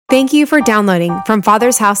Thank you for downloading from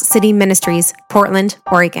Father's House City Ministries, Portland,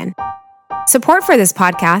 Oregon. Support for this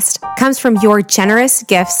podcast comes from your generous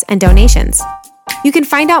gifts and donations. You can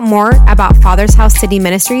find out more about Father's House City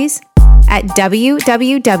Ministries at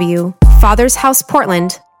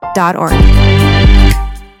www.fathershouseportland.org.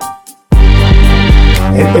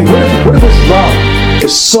 And what if his love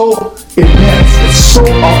is so immense, it's so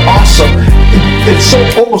awesome, it's so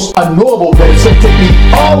almost unknowable that it's going to take me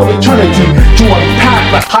all of eternity to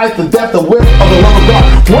unpack the height, the depth, the width of the love of God?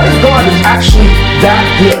 What if God is actually that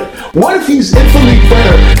good? What if he's infinitely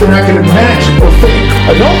better than I can imagine or think?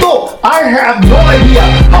 And although I have no idea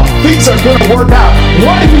how things are going to work out,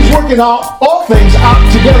 what if he's working out all things out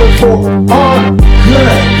together for our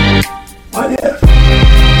good? What if?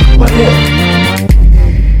 What if?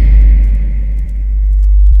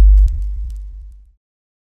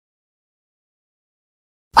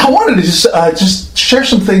 I wanted to just share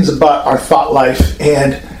some things about our thought life,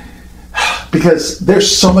 and because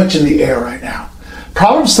there's so much in the air right now.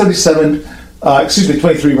 Proverbs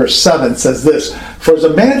 23 verse 7 says this: "For as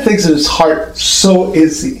a man thinks in his heart, so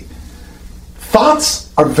is he." Thoughts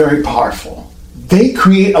are very powerful. They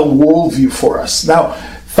create a worldview for us. Now,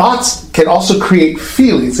 thoughts can also create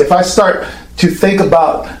feelings. If I start to think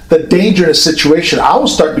about the danger in a situation, I will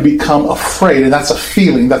start to become afraid, and that's a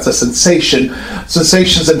feeling, that's a sensation.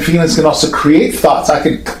 Sensations and feelings can also create thoughts. I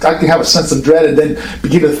can have a sense of dread and then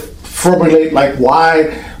begin to formulate, like,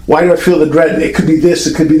 why do I feel the dread? It could be this,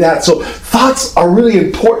 it could be that. So thoughts are really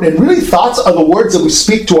important, and really thoughts are the words that we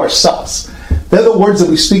speak to ourselves. They're the words that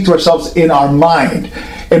we speak to ourselves in our mind.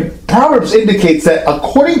 And Proverbs indicates that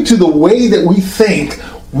according to the way that we think,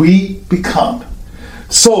 we become.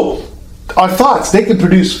 So our thoughts, they can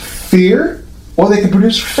produce fear or they can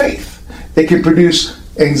produce faith. They can produce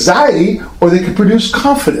anxiety or they can produce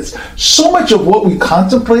confidence. So much of what we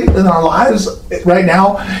contemplate in our lives right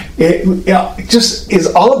now, it just is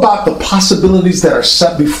all about the possibilities that are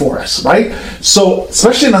set before us, right? So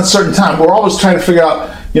especially in uncertain time, we're always trying to figure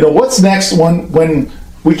out, what's next when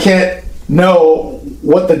we can't know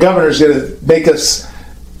what the governor is going to make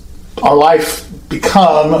our life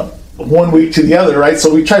become one week to the other, right? So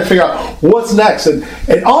we try to figure out what's next. And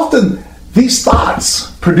often these thoughts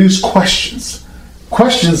produce questions.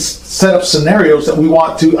 Questions set up scenarios that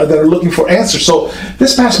that are looking for answers. So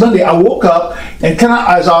this past Monday, I woke up and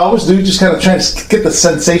as I always do, just kind of trying to get the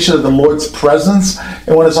sensation of the Lord's presence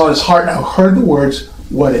and what is on his heart. And I heard the words,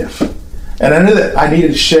 "What if?" And I knew that I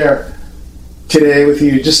needed to share today with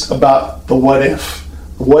you just about the what if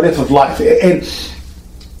of life. And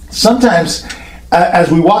sometimes as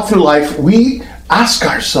we walk through life, we ask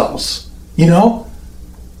ourselves,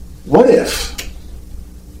 what if?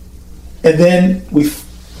 And then we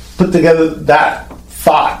put together that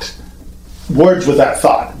thought, words with that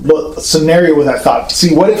thought, a scenario with that thought.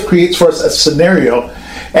 See, what if creates for us a scenario.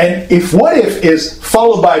 And if what if is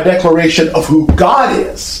followed by a declaration of who God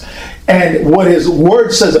is and what his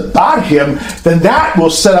word says about him, then that will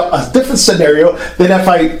set up a different scenario than if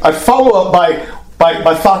I follow up by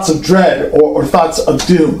thoughts of dread or thoughts of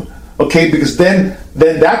doom, okay? Because then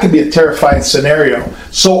that can be a terrifying scenario.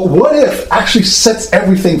 So what if actually sets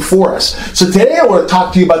everything for us. So today I want to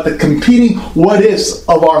talk to you about the competing what ifs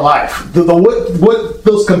of our life.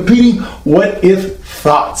 Those competing what if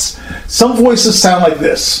thoughts. Some voices sound like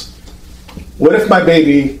this: what if my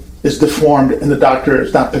baby is deformed and the doctor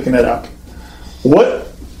is not picking it up? What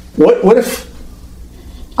if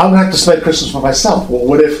I'm going to have to spend Christmas by myself? Well,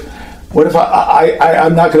 what if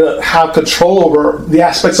I'm not going to have control over the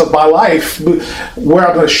aspects of my life, where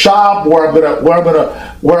I'm going to shop, where I'm going to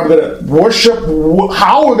worship,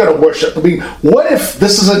 how we're going to worship? I mean, what if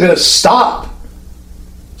this isn't going to stop?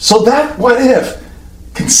 So that what if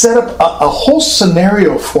can set up a whole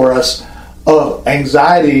scenario for us of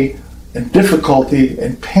anxiety and difficulty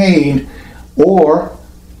and pain, or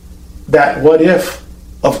that what if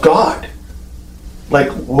of God.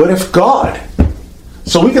 Like, what if God?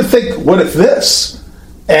 So we can think, what if this?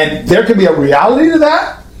 And there can be a reality to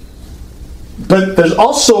that, but there's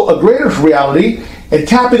also a greater reality and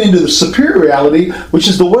tapping into the superior reality, which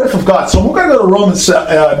is the what if of God. So we're going to go to Romans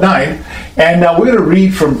 9, and we're going to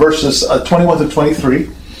read from verses 21 to 23.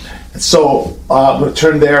 And so I'm going to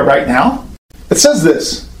turn there right now. It says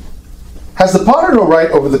this: "Has the potter no right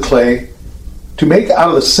over the clay to make out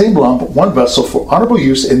of the same lump one vessel for honorable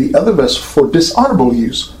use and the other vessel for dishonorable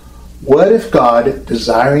use? What if God,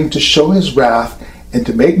 desiring to show his wrath and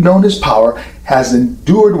to make known his power, has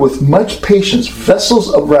endured with much patience vessels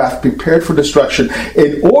of wrath prepared for destruction,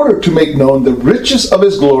 in order to make known the riches of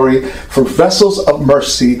his glory for vessels of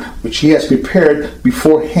mercy, which he has prepared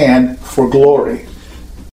beforehand for glory?"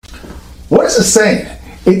 What is it saying?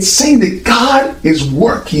 It's saying that God is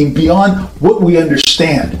working beyond what we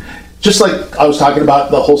understand. Just like I was talking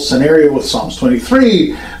about the whole scenario with Psalms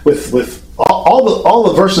 23, with all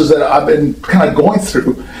the verses that I've been kind of going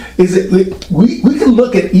through, is that we can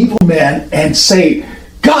look at evil men and say,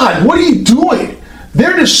 God, what are you doing?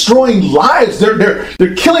 They're destroying lives.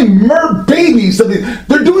 They're killing babies.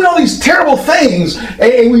 They're doing all these terrible things.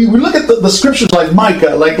 And we look at the scriptures like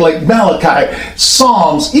Micah, like Malachi,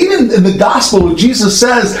 Psalms, even in the gospel, Jesus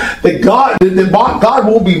says that God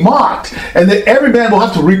won't be mocked, and that every man will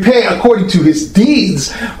have to repay according to his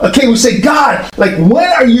deeds. Okay, we say, God, like, when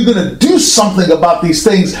are you going to do something about these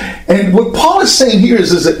things? And what Paul is saying here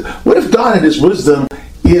is that what if God in his wisdom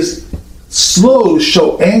is slow to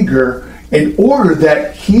show anger, in order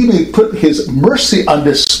that he may put his mercy on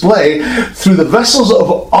display through the vessels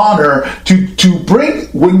of honor to bring,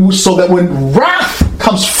 so that when wrath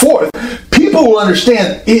comes forth, people will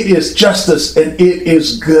understand it is justice and it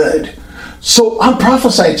is good. So I'm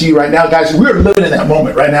prophesying to you right now, guys, we're living in that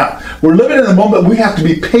moment right now. We're living in the moment. We have to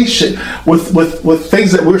be patient with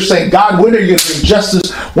things that we're saying. God, when are you going to bring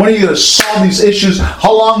justice? When are you going to solve these issues?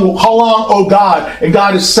 How long, oh God? And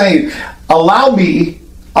God is saying, allow me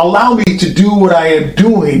to do what I am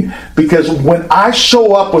doing, because when I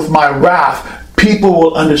show up with my wrath, people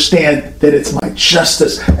will understand that it's my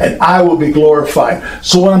justice and I will be glorified.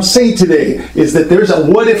 So what I'm saying today is that there's a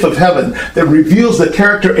what if of heaven that reveals the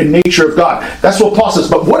character and nature of God. That's what Paul says.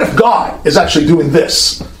 But what if God is actually doing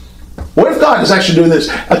this? What if God is actually doing this?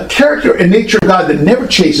 A character and nature of God that never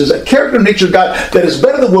changes, a character and nature of God that is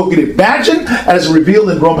better than what we can imagine, as revealed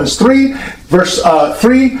in Romans 3, verse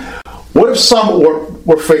 3. What if some were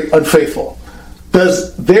unfaithful?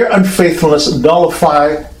 Does their unfaithfulness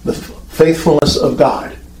nullify the faithfulness of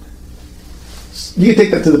God? You can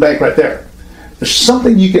take that to the bank right there. There's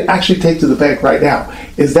something you can actually take to the bank right now.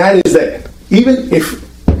 Is that even if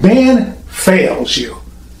man fails you,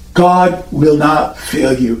 God will not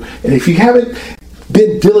fail you. And if you haven't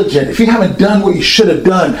been diligent, if you haven't done what you should have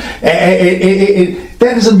done, that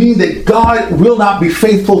doesn't mean that God will not be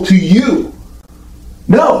faithful to you.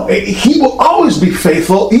 No, he will always be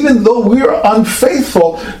faithful. Even though we are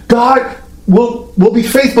unfaithful, God will be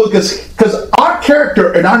faithful because our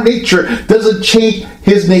character and our nature doesn't change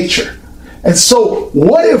his nature. And so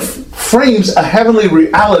what if frames a heavenly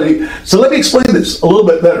reality? So let me explain this a little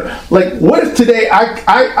bit better. Like, what if today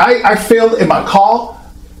I failed in my call?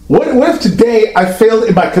 What if today I failed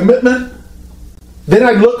in my commitment? Then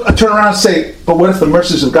I turn around and say, but what if the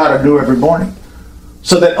mercies of God are new every morning?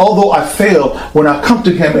 So that although I fail, when I come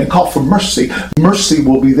to him and call for mercy, mercy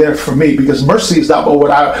will be there for me, because mercy is not what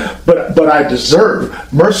I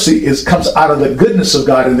deserve. Mercy comes out of the goodness of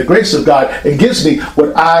God and the grace of God and gives me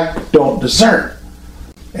what I don't deserve.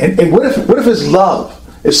 And what if his love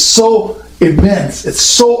is so immense, it's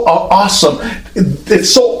so awesome, it's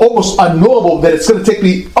so almost unknowable that it's going to take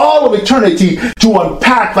me all of eternity to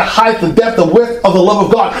unpack the height, the depth, the width of the love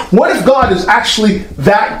of God? What if God is actually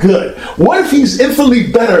that good? What if he's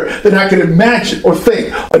infinitely better than I can imagine or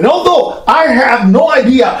think? And although I have no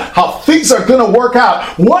idea how things are going to work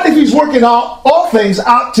out, what if he's working all things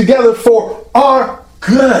out together for our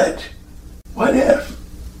good? What if?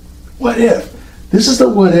 What if? This is the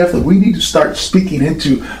what if that we need to start speaking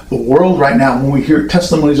into the world right now when we hear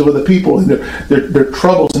testimonies of other people and their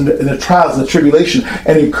troubles and their trials and the tribulation,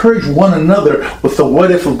 and encourage one another with the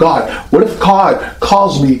what if of God. What if God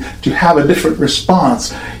calls me to have a different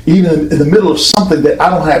response, even in the middle of something that I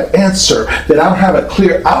don't have answer, that I don't have a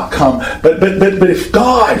clear outcome? But if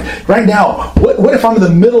God, right now, what if I'm in the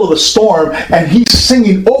middle of a storm and he's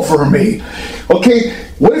singing over me? Okay,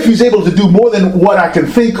 what if he's able to do more than what I can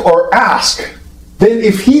think or ask? Then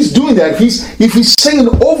if he's doing that, if he's singing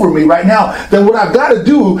over me right now, then what I've got to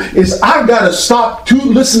do is I've got to stop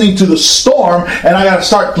listening to the storm, and I got to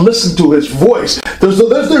start listening to his voice. There's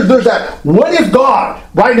that what if God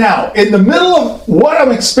right now, in the middle of what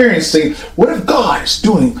I'm experiencing, what if God is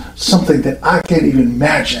doing something that I can't even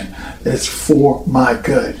imagine that it's for my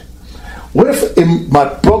good? What if in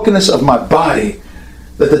my brokenness of my body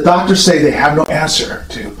that the doctors say they have no answer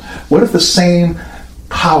to, what if the same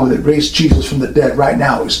power that raised Jesus from the dead right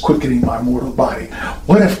now is quickening my mortal body?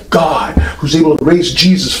 What if God, who's able to raise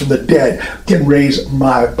Jesus from the dead, can raise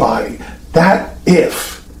my body? That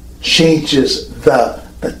if changes the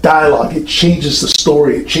dialogue, it changes the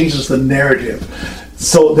story, it changes the narrative.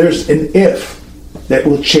 So there's an if that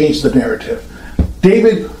will change the narrative.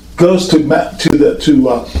 David goes to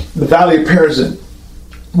the Valley of Perazim,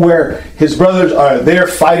 where his brothers are there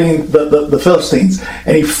fighting the Philistines,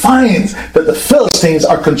 and he finds that the Philistines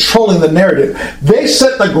are controlling the narrative. They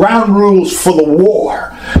set the ground rules for the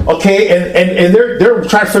war, okay, and they're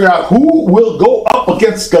trying to figure out who will go up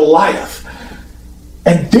against Goliath.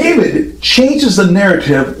 And David changes the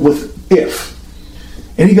narrative with if.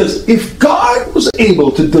 And he goes, if God was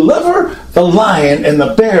able to deliver the lion and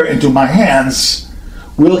the bear into my hands,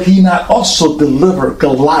 will he not also deliver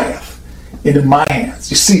Goliath into my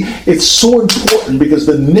hands? You see, it's so important because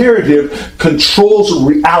the narrative controls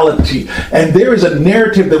reality. And there is a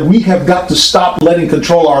narrative that we have got to stop letting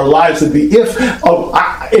control our lives. That the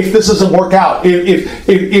if this doesn't work out,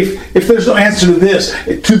 if there's no answer to this,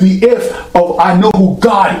 to the if of I know who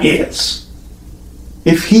God is.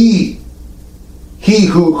 If He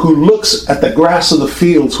who looks at the grass of the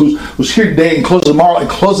fields, who's here today and clothes tomorrow and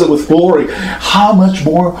clothes it with glory, how much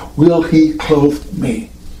more will He clothe me?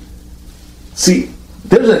 See,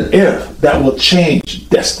 there's an if that will change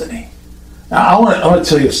destiny. Now, I want to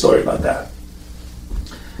tell you a story about that.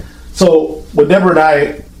 So, when Deborah and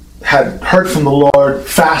I had heard from the Lord,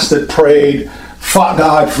 fasted, prayed, fought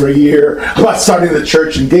God for a year about starting the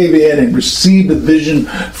church, and gave in and received a vision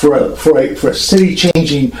for a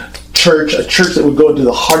city-changing church, a church that would go into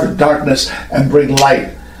the heart of darkness and bring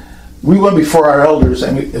light. We went before our elders,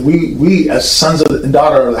 and we as sons and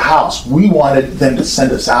daughter of the house, we wanted them to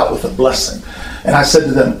send us out with a blessing. And I said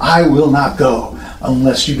to them, I will not go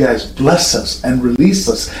unless you guys bless us and release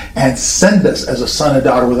us and send us as a son and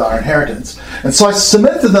daughter with our inheritance. And so I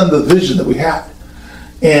submitted to them the vision that we had.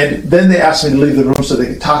 And then they asked me to leave the room so they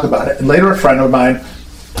could talk about it. And later a friend of mine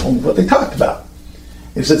told me what they talked about.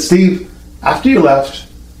 He said, Steve, after you left,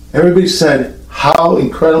 everybody said how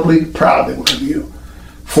incredibly proud they were of you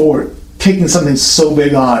for taking something so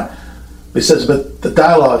big on. He says, but the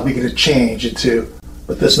dialogue began to change into,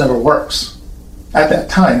 but this never works. At that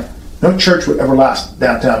time, no church would ever last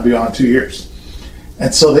downtown beyond 2 years.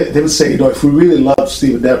 And so they would say, if we really love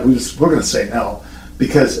Steve and Deb, we're going to say no,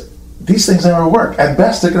 because these things never work. At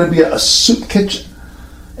best, they're going to be a soup kitchen.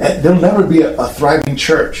 And there'll never be a thriving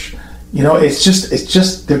church. It's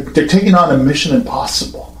just they're taking on a mission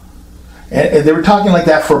impossible. And they were talking like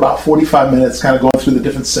that for about 45 minutes, kind of going through the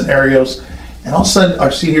different scenarios. And all of a sudden,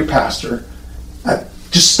 our senior pastor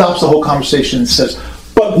just stops the whole conversation and says,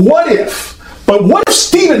 But what if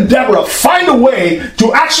Steve and Deborah find a way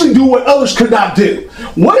to actually do what others could not do?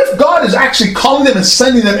 What if God is actually calling them and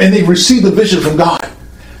sending them and they've received the vision from God?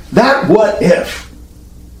 That what if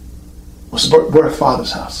was the birth of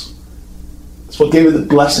Father's house. It's what gave it the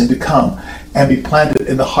blessing to come and be planted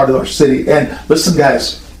in the heart of our city. And listen,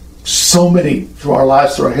 guys, so many through our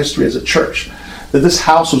lives, through our history as a church, that this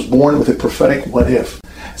house was born with a prophetic what if.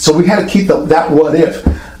 So we had to keep that what if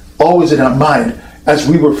always in our mind as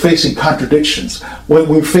we were facing contradictions, when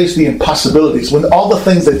we faced the impossibilities, when all the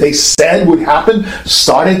things that they said would happen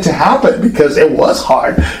started to happen, because it was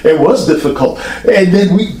hard, it was difficult. And then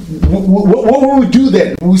what would we do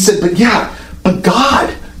then? We said, but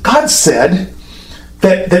God said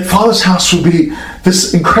that Father's house would be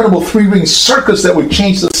this incredible three-ring circus that would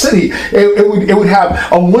change the city. It would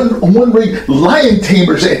have a one-ring lion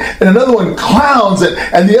tamers and another one clowns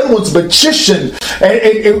and the other one's magician.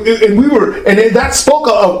 And that spoke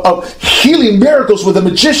of healing miracles with the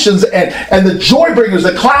magicians and the joy bringers,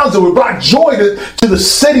 the clowns that would brought joy to the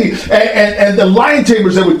city, and the lion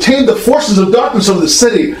tamers that would tame the forces of darkness over the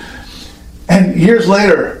city. And years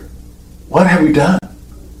later, what have we done?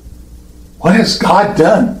 What has God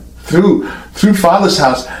done through Father's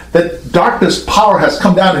house? That darkness power has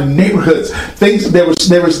come down in neighborhoods.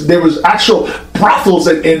 There was actual brothels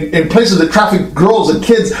in places that traffic girls and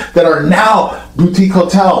kids that are now boutique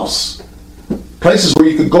hotels. Places where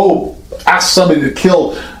you could go ask somebody to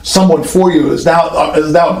kill someone for you is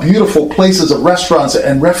now beautiful places of restaurants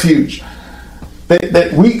and refuge.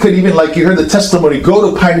 That we could even, like you heard the testimony,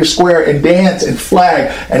 go to Pioneer Square and dance and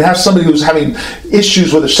flag and have somebody who's having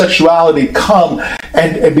issues with their sexuality come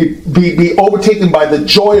and be overtaken by the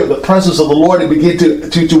joy of the presence of the Lord and begin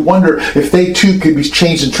to wonder if they too can be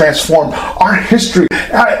changed and transformed. Our history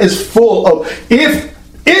is full of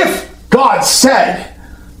if God said,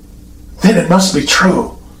 then it must be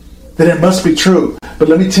true. Then it must be true. But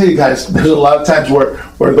let me tell you guys, there's a lot of times where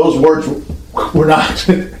those words were not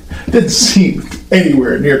didn't seem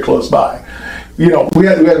anywhere near close by. We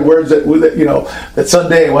had words that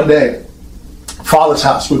someday, one day, Father's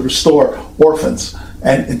house would restore orphans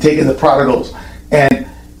and take in the prodigals. And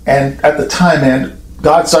at the time, man,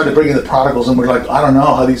 God started bringing the prodigals, and we're like, I don't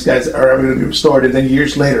know how these guys are ever going to be restored. And then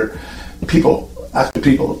years later, people,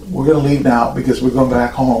 we're going to leave now because we're going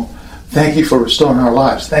back home. Thank you for restoring our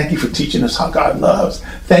lives. Thank you for teaching us how God loves.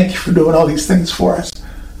 Thank you for doing all these things for us.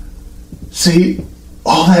 See,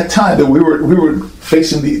 all that time that we were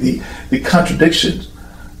facing the contradictions,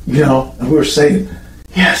 and we were saying,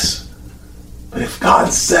 yes, but if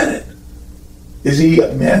God said it, is he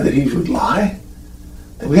a man that he would lie?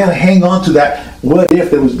 That we got to hang on to that what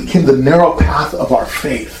if that became the narrow path of our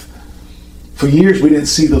faith. For years we didn't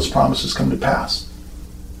see those promises come to pass.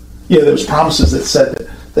 Yeah, there was promises that said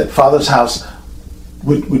that Father's house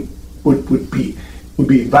would be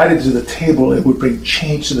invited to the table. It would bring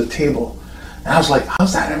change to the table. And I was like,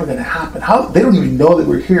 how's that ever going to happen? They don't even know that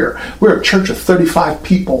we're here. We're a church of 35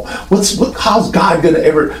 people. How's God going to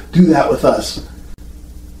ever do that with us?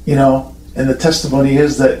 And the testimony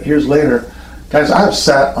is that years later, guys, I have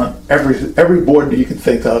sat on every board that you can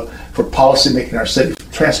think of for policy making our city, from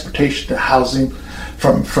transportation to housing,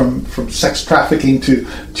 from sex trafficking to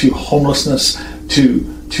homelessness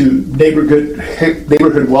to neighborhood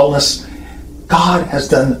wellness. God has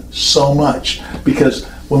done so much, because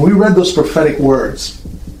when we read those prophetic words,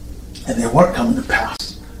 and they weren't coming to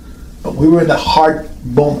pass, but we were in the hard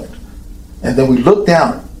moment, and then we looked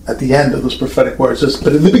down at the end of those prophetic words,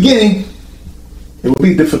 but in the beginning, it will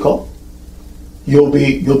be difficult. You'll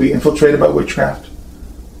be infiltrated by witchcraft.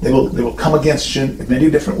 They will come against you in many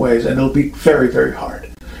different ways, and it'll be very, very hard.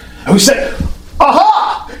 And we said,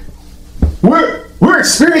 aha! We're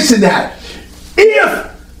experiencing that.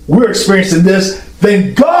 If we're experiencing this,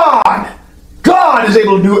 then God is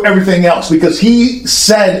able to do everything else, because he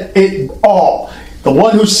said it all. The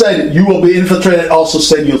one who said you will be infiltrated also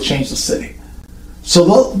said you'll change the city.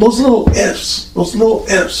 So those little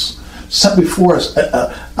ifs set before us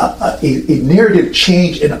a narrative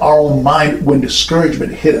change in our own mind when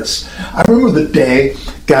discouragement hit us. I remember the day,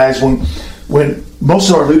 guys, when most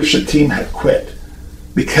of our leadership team had quit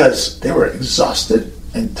because they were exhausted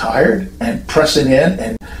and tired and pressing in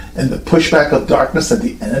and the pushback of darkness and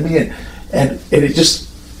the enemy and it just,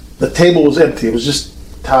 the table was empty. It was just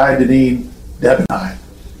Ty, Deneen, Deb, and I.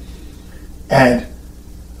 And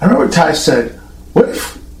I remember Ty said,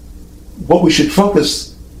 what we should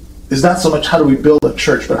focus is not so much how do we build a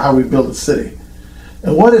church, but how we build a city.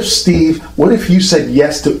 And what if you said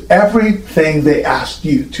yes to everything they asked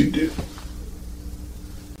you to do?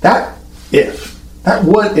 That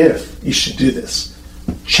what if you should do this,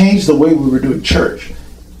 changed the way we were doing church.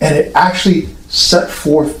 And it actually set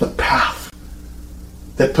forth the path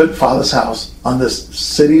that put Father's House on this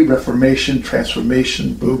city reformation,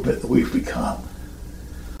 transformation movement that we've become.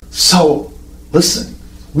 So, listen,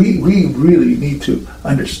 we really need to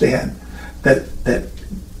understand that the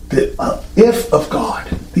if of God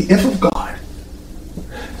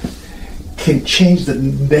can change the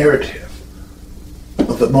narrative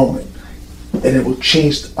of the moment, and it will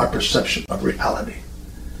change our perception of reality.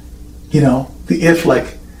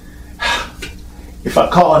 The if I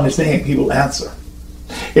call on his name, he will answer.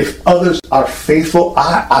 If others are faithful,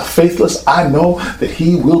 are faithless, I know that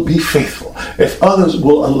he will be faithful. If others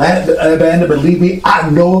will abandon and leave me, I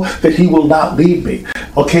know that he will not leave me.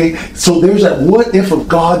 Okay? So there's that what if of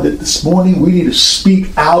God that this morning we need to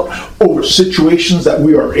speak out over situations that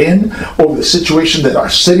we are in, over the situation that our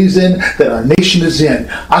city's in, that our nation is in.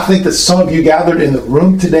 I think that some of you gathered in the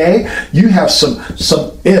room today, you have some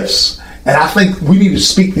ifs. And I think we need to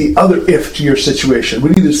speak the other if to your situation.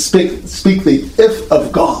 We need to speak the if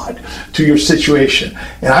of God to your situation.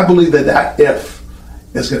 And I believe that if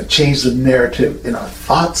is going to change the narrative in our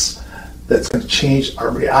thoughts, that's going to change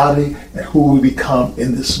our reality and who we become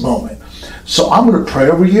in this moment. So I'm going to pray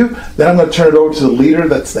over you. Then I'm going to turn it over to the leader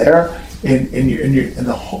that's there in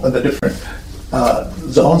the different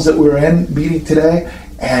zones that we're in meeting today.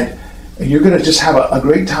 And you're going to just have a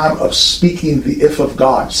great time of speaking the if of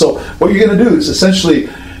God. So what you're going to do is essentially,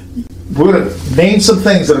 we're going to name some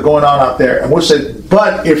things that are going on out there, and we'll say,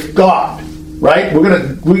 but if God, right? We're going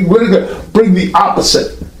to bring the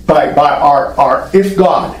opposite by our if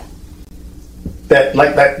God.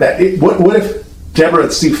 What if Deborah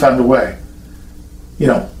and Steve found a way?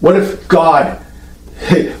 What if God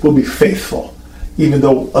will be faithful, even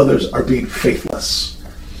though others are being faithless?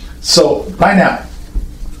 So by now,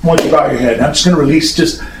 I want you to bow your head. And I'm just going to release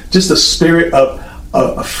just a spirit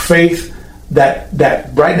of faith that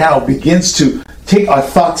right now begins to take our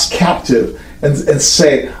thoughts captive and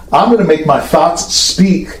say, I'm going to make my thoughts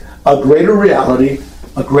speak a greater reality,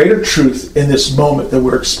 a greater truth in this moment that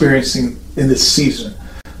we're experiencing in this season.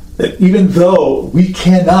 That even though we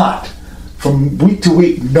cannot, from week to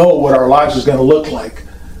week, know what our lives is going to look like,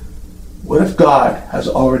 what if God has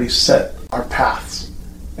already set our paths?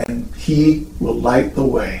 And he will light the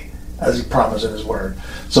way as he promised in his word.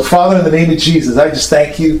 So Father, in the name of Jesus, I just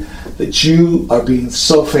thank you that you are being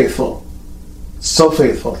so faithful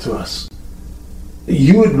to us.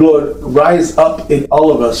 You would, Lord, rise up in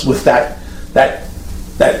all of us with that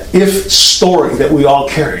if story that we all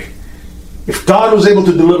carry. If God was able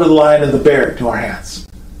to deliver the lion and the bear to our hands,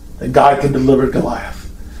 then God can deliver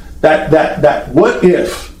Goliath. That what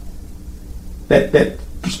if that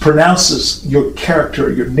pronounces your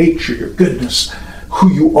character, your nature, your goodness, who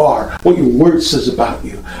you are, what your word says about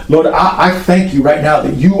you. Lord, I thank you right now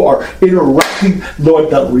that you are interrupting, Lord,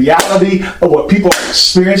 the reality of what people are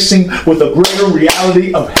experiencing with the greater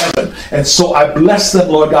reality of heaven. And so I bless them,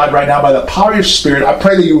 Lord God, right now by the power of your Spirit. I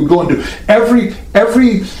pray that you would go into every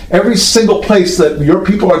single place that your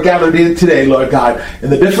people are gathered in today, Lord God, in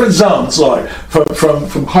the different zones, Lord, from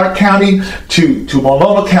Clark County to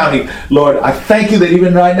Multnomah County. Lord, I thank you that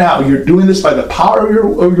even right now you're doing this by the power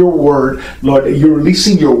of your word, Lord, that you're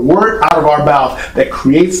releasing your word out of our mouth that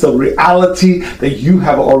creates the reality that you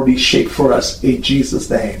have already shaped for us in Jesus'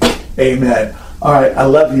 name. Amen. All right, I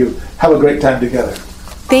love you. Have a great time together.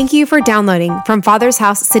 Thank you for downloading from Father's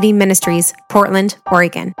House City Ministries, Portland,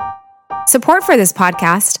 Oregon. Support for this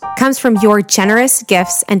podcast comes from your generous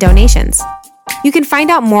gifts and donations. You can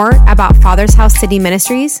find out more about Father's House City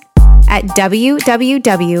Ministries at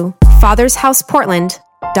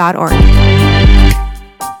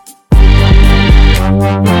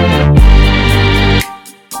www.fathershouseportland.org.